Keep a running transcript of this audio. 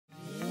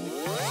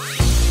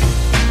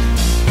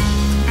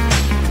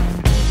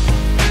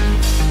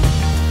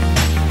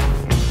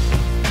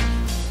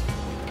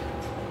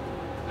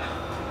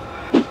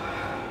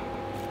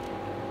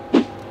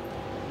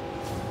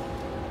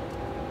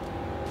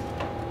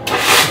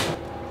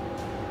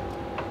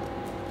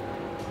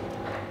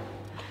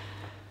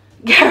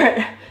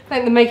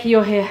Thank the maker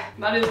you're here.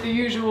 That is the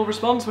usual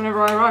response whenever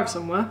I arrive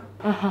somewhere.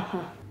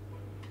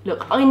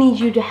 Look, I need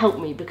you to help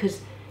me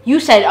because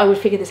you said I would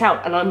figure this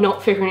out and I'm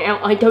not figuring it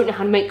out. I don't know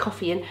how to make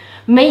coffee and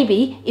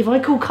maybe if I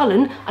call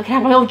Cullen, I can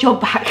have my old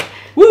job back.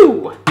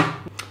 Woo!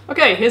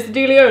 Okay, here's the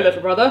dealio,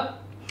 little brother.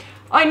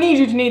 I need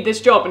you to need this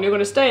job and you're going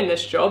to stay in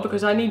this job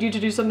because I need you to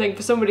do something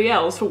for somebody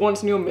else for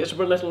once in your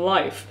miserable little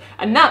life.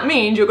 And that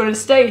means you're going to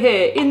stay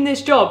here in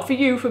this job for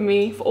you, for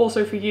me,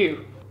 also for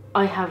you.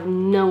 I have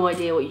no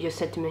idea what you just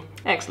said to me.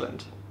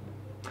 Excellent.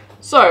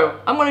 So,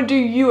 I'm going to do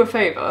you a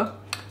favour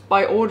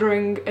by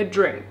ordering a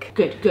drink.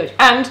 Good, good.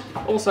 And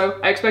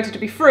also, I expect it to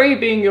be free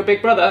being your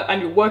big brother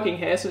and you're working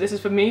here, so this is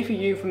for me, for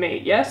you, for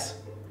me, yes?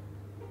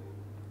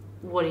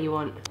 What do you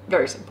want?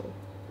 Very simple.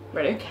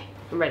 Ready? Okay,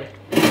 I'm ready.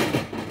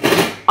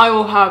 I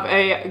will have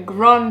a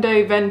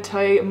grande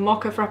venti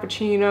mocha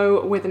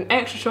frappuccino with an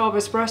extra shot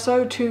of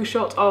espresso, 2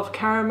 shots of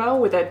caramel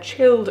with a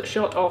chilled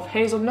shot of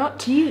hazelnut.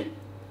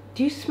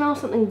 Do you smell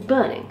something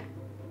burning?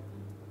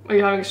 Are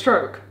you having a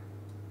stroke?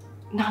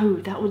 No,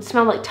 that would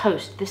smell like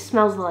toast. This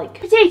smells like...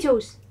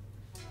 Potatoes!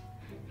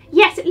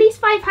 Yes, at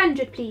least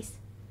 500, please.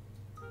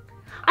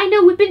 I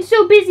know, we've been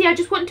so busy, I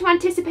just want to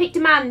anticipate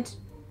demand.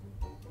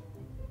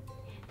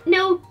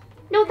 No,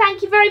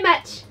 thank you very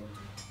much.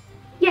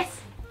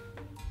 Yes,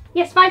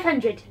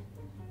 500.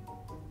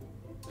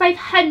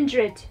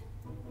 500.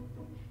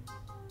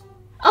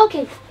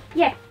 Okay,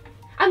 yeah.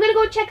 I'm gonna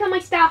go check on my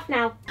staff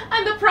now.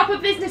 I'm a proper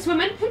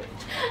businesswoman.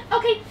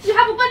 Okay, you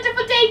have a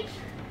wonderful day.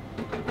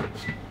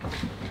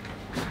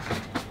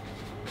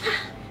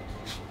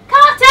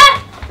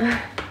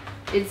 Carter!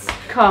 It's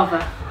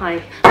Carver.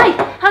 Hi. Hi,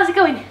 how's it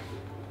going?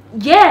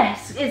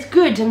 Yes, it's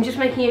good. I'm just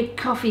making a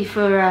coffee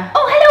for,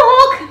 Oh,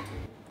 hello, Hawke!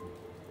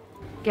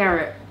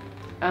 Garrett.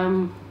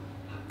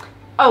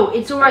 Oh,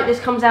 it's alright, this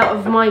comes out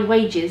of my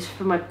wages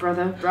for my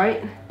brother,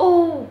 right?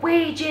 Oh,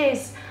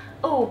 wages.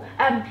 Oh,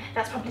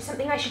 that's probably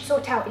something I should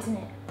sort out, isn't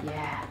it?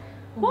 Yeah.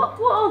 What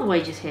are the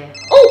wages here?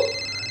 Oh,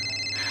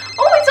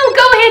 it's all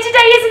go here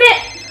today, isn't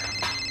it?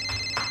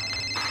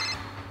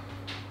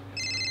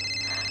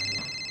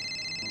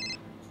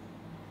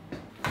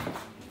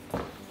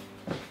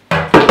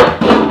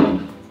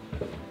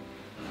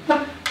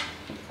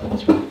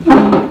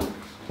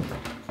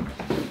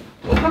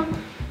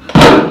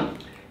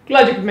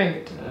 Glad you could make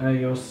it.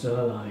 You're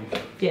still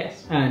alive.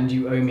 Yes. And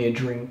you owe me a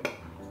drink.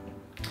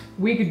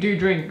 We could do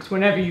drinks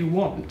whenever you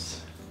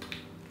want.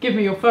 Give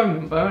me your phone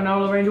number and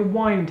I'll arrange a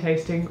wine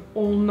tasting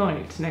all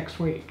night next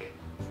week.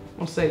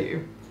 What say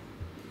you?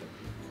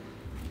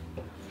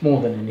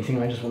 More than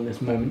anything, I just want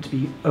this moment to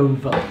be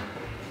over.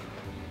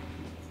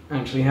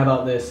 Actually, how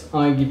about this?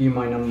 I give you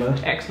my number.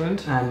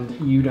 Excellent. And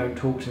you don't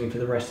talk to me for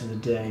the rest of the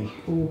day.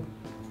 Ooh.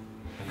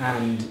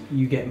 And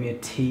you get me a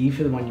tea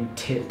for the one you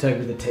tipped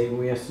over the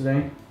table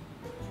yesterday.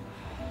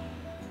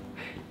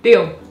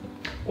 Deal.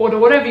 Order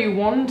whatever you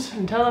want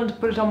and tell them to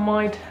put it on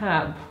my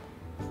tab.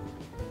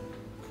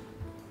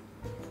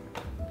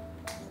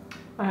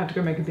 I have to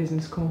go make a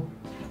business call.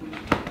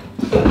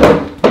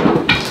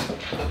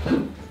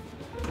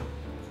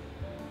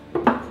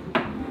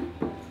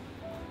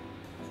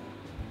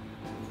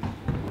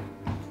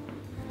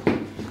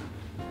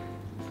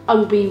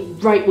 I'll be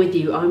right with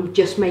you. I'm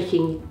just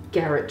making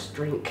Garrett's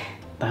drink.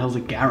 The hell's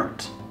a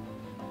Garrett?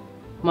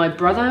 My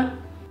brother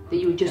that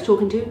you were just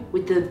talking to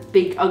with the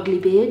big ugly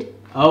beard?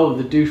 Oh,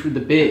 the douche with the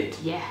beard.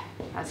 Yeah,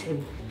 that's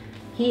him.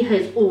 He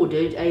has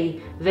ordered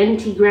a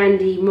Venti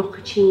Grande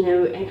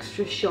Mochaccino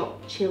extra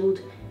shot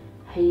chilled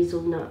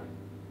hazelnut.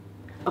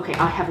 Okay,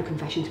 I have a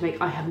confession to make.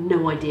 I have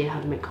no idea how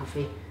to make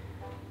coffee.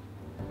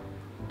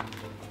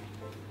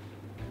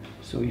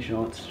 Soy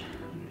shots.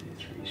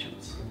 3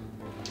 shots.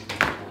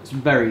 It's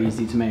very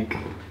easy to make.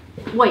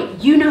 Wait,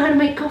 you know how to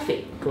make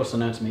coffee? Of course I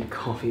know how to make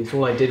coffee. It's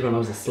all I did when I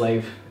was a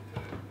slave.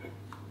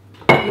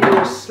 You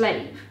were a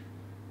slave?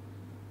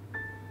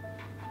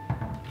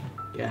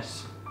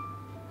 Yes.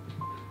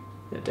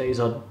 They're days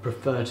I'd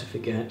prefer to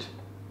forget.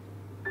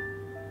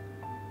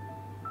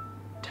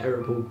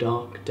 Terrible,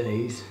 dark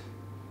days.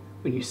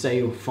 When you say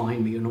you're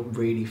fine, but you're not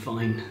really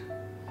fine.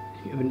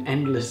 You have an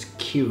endless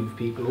queue of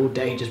people all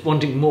day just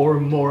wanting more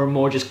and more and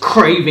more, just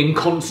craving,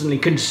 constantly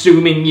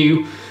consuming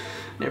you.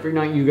 And every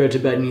night you go to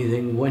bed and you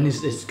think, when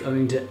is this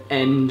going to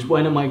end?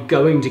 When am I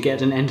going to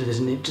get an end to this?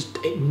 And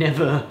it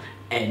never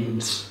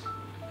ends.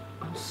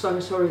 I'm so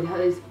sorry, that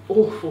is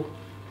awful.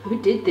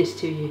 Who did this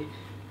to you?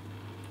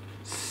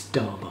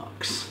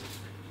 Starbucks.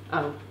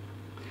 Oh.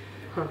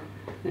 Huh.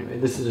 Anyway,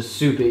 this is a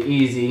super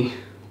easy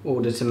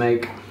order to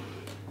make.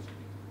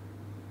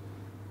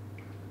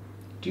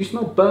 Do you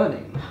smell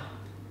burning?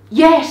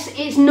 Yes,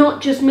 it's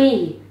not just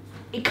me.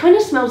 It kind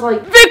of smells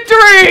like...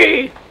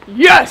 Victory!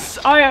 Yes,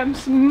 I am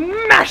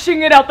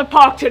smashing it out the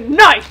park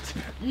tonight!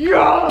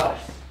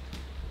 Yes!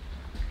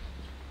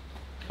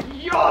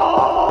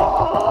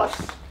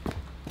 Yes!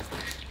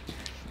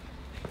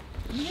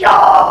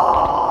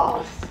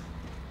 Yes!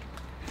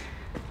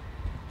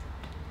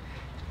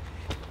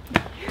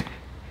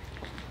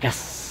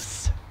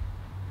 Yes.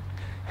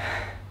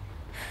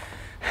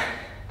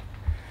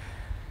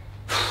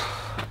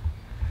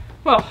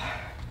 Well,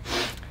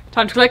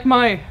 time to collect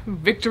my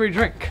victory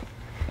drink.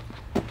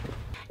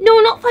 No,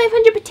 not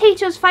 500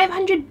 potatoes,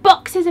 500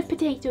 boxes of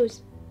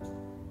potatoes.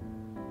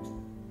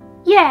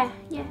 Yeah.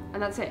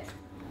 And that's it?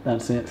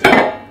 That's it.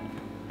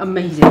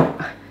 Amazing.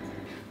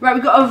 Right,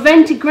 we've got a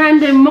Venti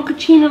Grande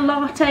mochaccino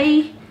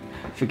latte.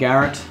 For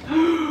Garrett.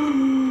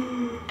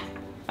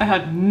 I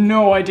had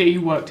no idea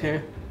you worked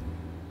here.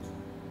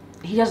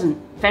 He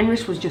doesn't.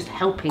 Fenris was just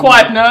helping.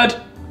 Quiet,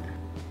 nerd!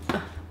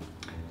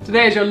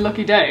 Today is your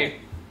lucky day.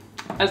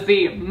 As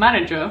the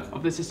manager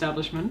of this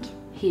establishment,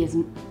 He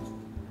isn't.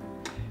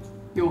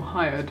 you're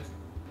hired.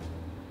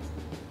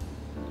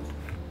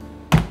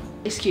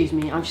 Excuse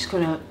me, I'm just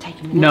gonna take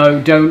a minute.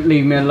 No, don't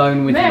leave me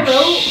alone with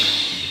Merrill!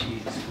 Shh.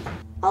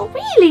 Oh,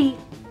 really?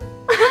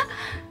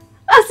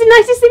 That's the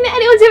nicest thing that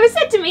anyone's ever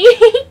said to me.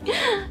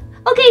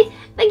 Okay,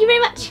 thank you very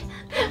much.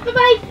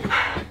 Bye-bye.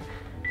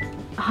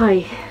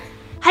 Hi,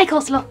 Hi,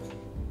 Coleslaw.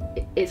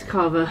 it's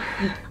Carver.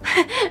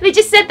 They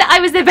just said that I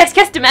was their best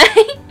customer.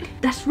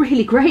 That's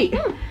really great.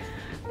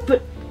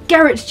 But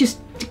Garrett's just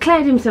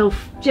declared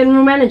himself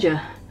general manager.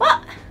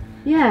 What?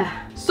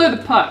 Yeah. So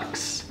the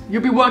perks.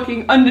 You'll be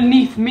working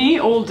underneath me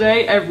all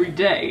day, every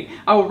day.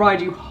 I will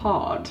ride you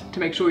hard to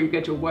make sure you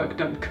get your work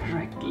done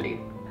correctly.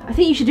 I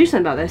think you should do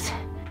something about this.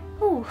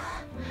 Oh,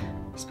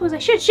 I suppose I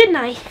should, shouldn't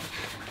I?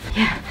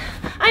 Yeah.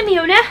 I'm the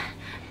owner.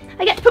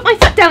 I get to put my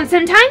foot down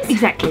sometimes.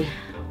 Exactly.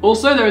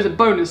 Also, there is a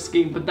bonus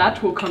scheme, but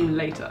that will come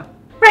later.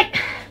 Right.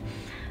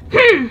 How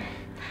do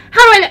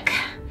I look?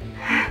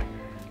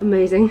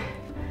 Amazing.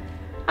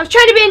 I was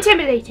trying to be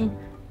intimidating.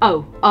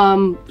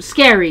 Oh,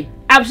 scary.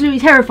 Absolutely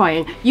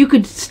terrifying. You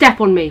could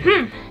step on me.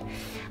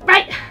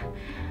 Right.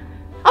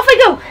 Off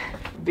I go.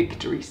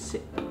 Victory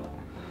sip.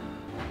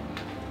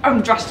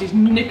 Undressed his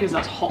knickers,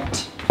 that's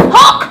hot.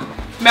 Hawke!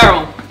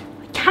 Merrill.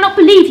 I cannot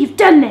believe you've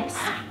done this.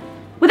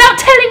 Without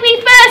telling me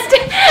first.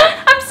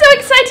 I'm so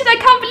excited, I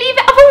can't believe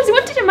it. I've always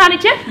wanted a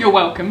manager. You're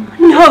welcome.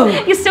 No!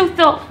 You're so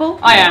thoughtful.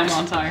 I am,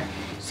 aren't I?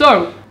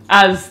 So,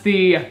 as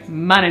the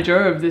manager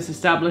of this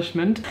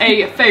establishment,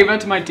 a favour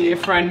to my dear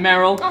friend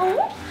Merrill,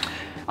 Oh,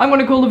 I'm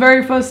going to call the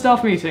very first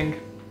staff meeting.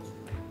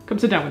 Come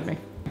sit down with me.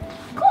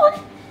 go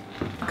on.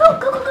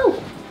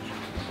 Go.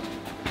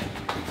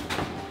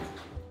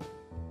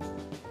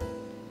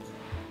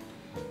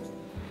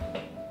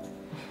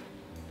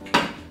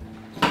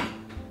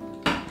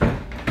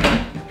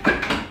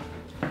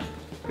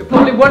 You're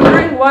probably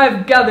wondering why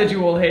I've gathered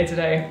you all here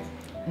today.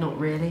 Not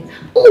really.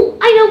 Oh,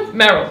 I know.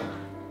 Merrill.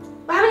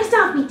 We're having a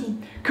staff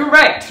meeting.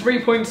 Correct. 3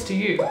 points to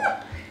you.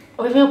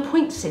 Oh, we have a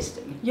point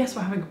system. Yes,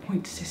 we're having a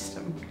point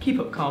system. Keep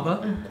up,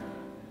 Carver.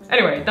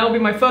 Anyway, that'll be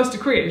my first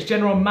decree as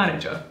general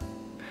manager.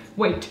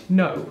 Wait,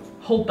 no.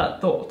 Hold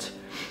that thought.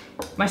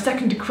 My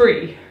second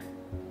decree.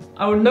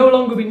 I will no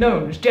longer be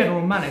known as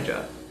general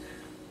manager.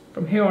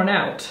 From here on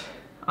out,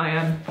 I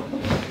am...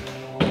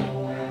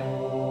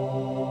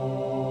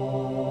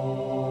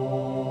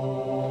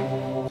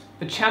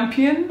 the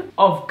champion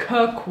of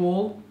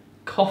Kirkwall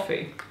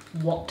Coffee.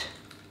 What?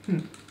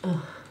 And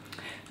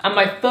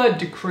my third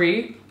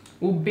decree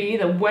will be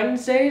that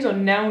Wednesdays are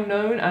now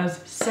known as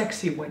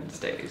Sexy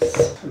Wednesdays.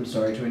 I'm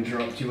sorry to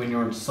interrupt you when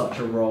you're on such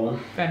a roll.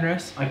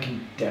 Fenris, I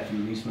can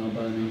definitely smell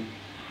burning.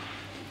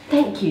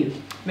 Thank you.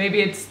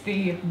 maybe it's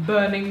the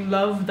burning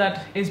love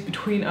that is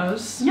between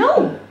us?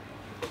 No.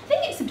 I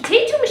think it's the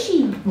potato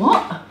machine.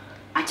 What?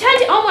 I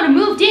turned it on when I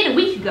moved in a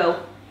week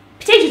ago.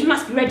 Potatoes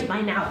must be ready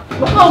by now.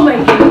 Oh my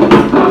god.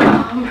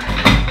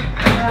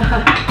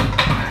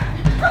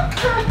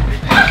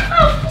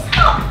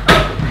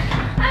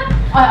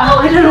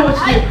 I don't know what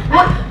to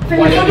do.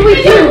 What do we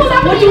do?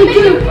 What do we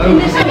do in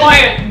this?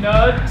 Quiet,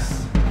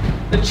 nerds!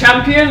 The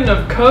champion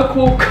of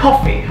Kirkwall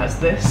Coffee has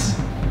this.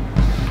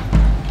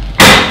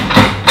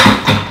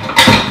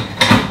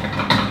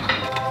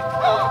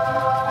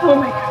 Oh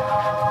my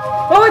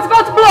god. Oh, it's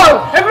about to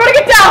blow! Everybody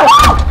get down!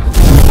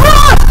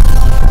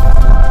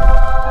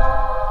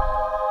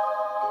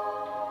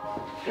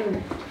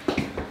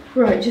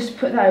 Right, just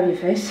put that over your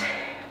face.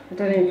 I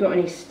don't know if you've got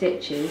any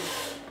stitches.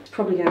 It's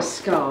probably going to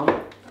scar.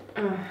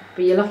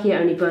 But you're lucky it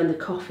only burned the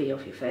coffee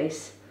off your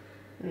face.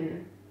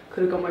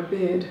 Could have got my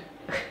beard.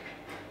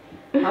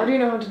 How do you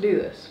know how to do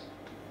this?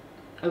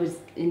 I was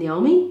in the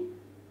army?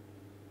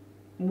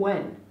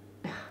 When?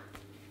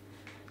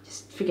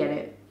 Just forget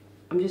it.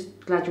 I'm just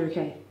glad you're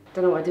okay.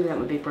 Don't know what I'd do without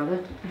my big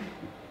brother.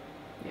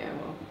 Yeah,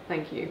 well,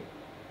 thank you.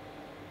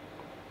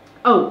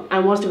 Oh,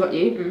 and whilst I got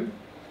you,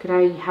 could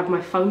I have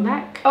my phone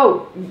back?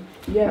 Oh,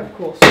 yeah, of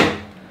course. There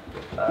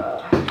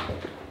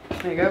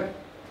you go.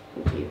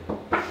 Thank you.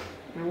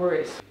 No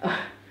worries.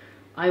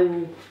 I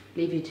will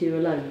leave you two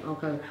alone. I'll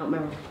go help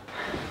Merrill.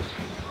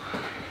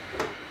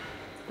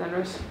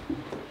 Fenris.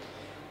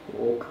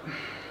 Walk.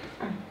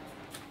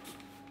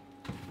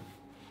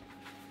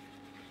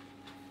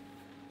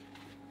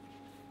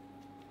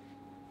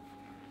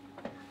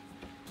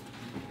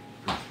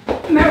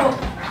 Merrill!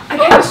 I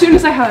came as soon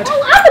as I heard.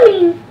 Oh,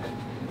 Aveline!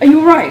 Are you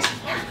alright?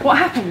 What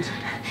happened?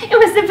 It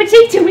was the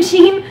potato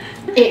machine.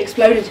 It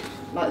exploded,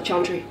 like the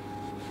chantry.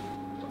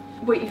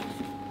 Wait,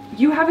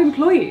 you have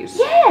employees?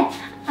 Yeah,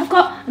 I've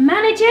got a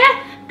manager,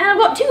 and I've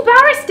got 2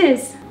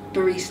 baristas.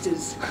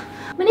 Baristas.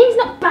 My name's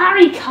not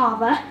Barry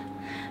Carver.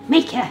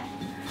 Maker.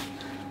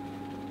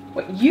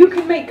 What, you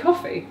can make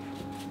coffee?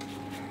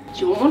 Do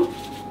you want one?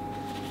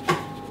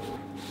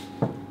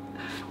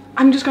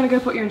 I'm just gonna go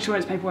put your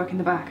insurance paperwork in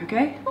the back,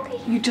 okay? Okay.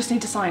 You just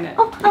need to sign it.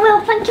 Oh, I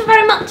will. Thank you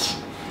very much.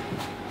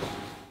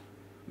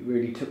 You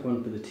really took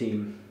one for the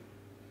team.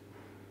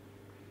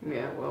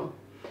 Yeah, well,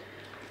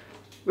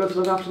 got to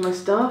look after my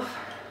staff.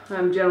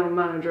 I'm general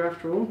manager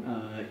after all.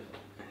 I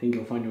think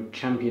you'll find your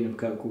champion of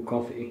Kirkwall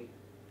Coffee.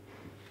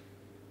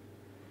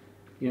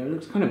 You know, it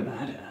looks kind of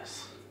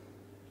badass.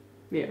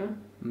 Yeah.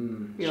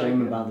 Mm, You shame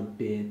like it? about the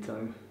beard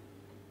though.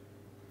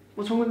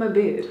 What's wrong with my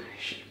beard? It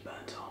should have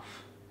burnt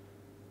off.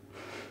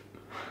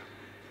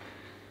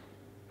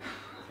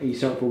 Are you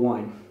set up for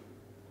wine?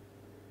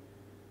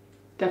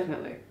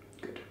 Definitely.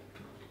 Good.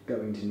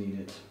 Going to need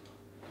it.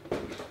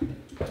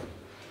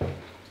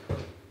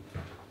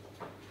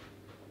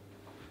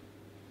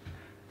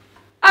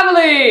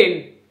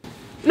 Aveline!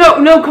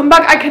 No, come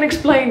back, I can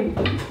explain.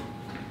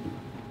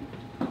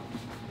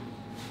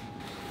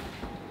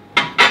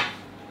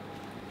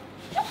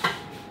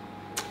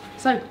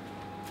 So,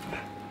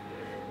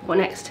 what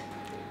next?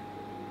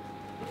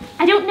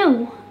 I don't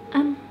know.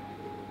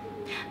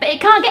 But it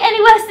can't get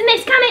any worse than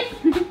this, can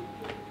it?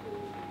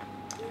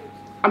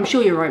 I'm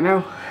sure you're right,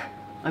 Merrill.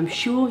 I'm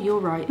sure you're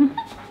right.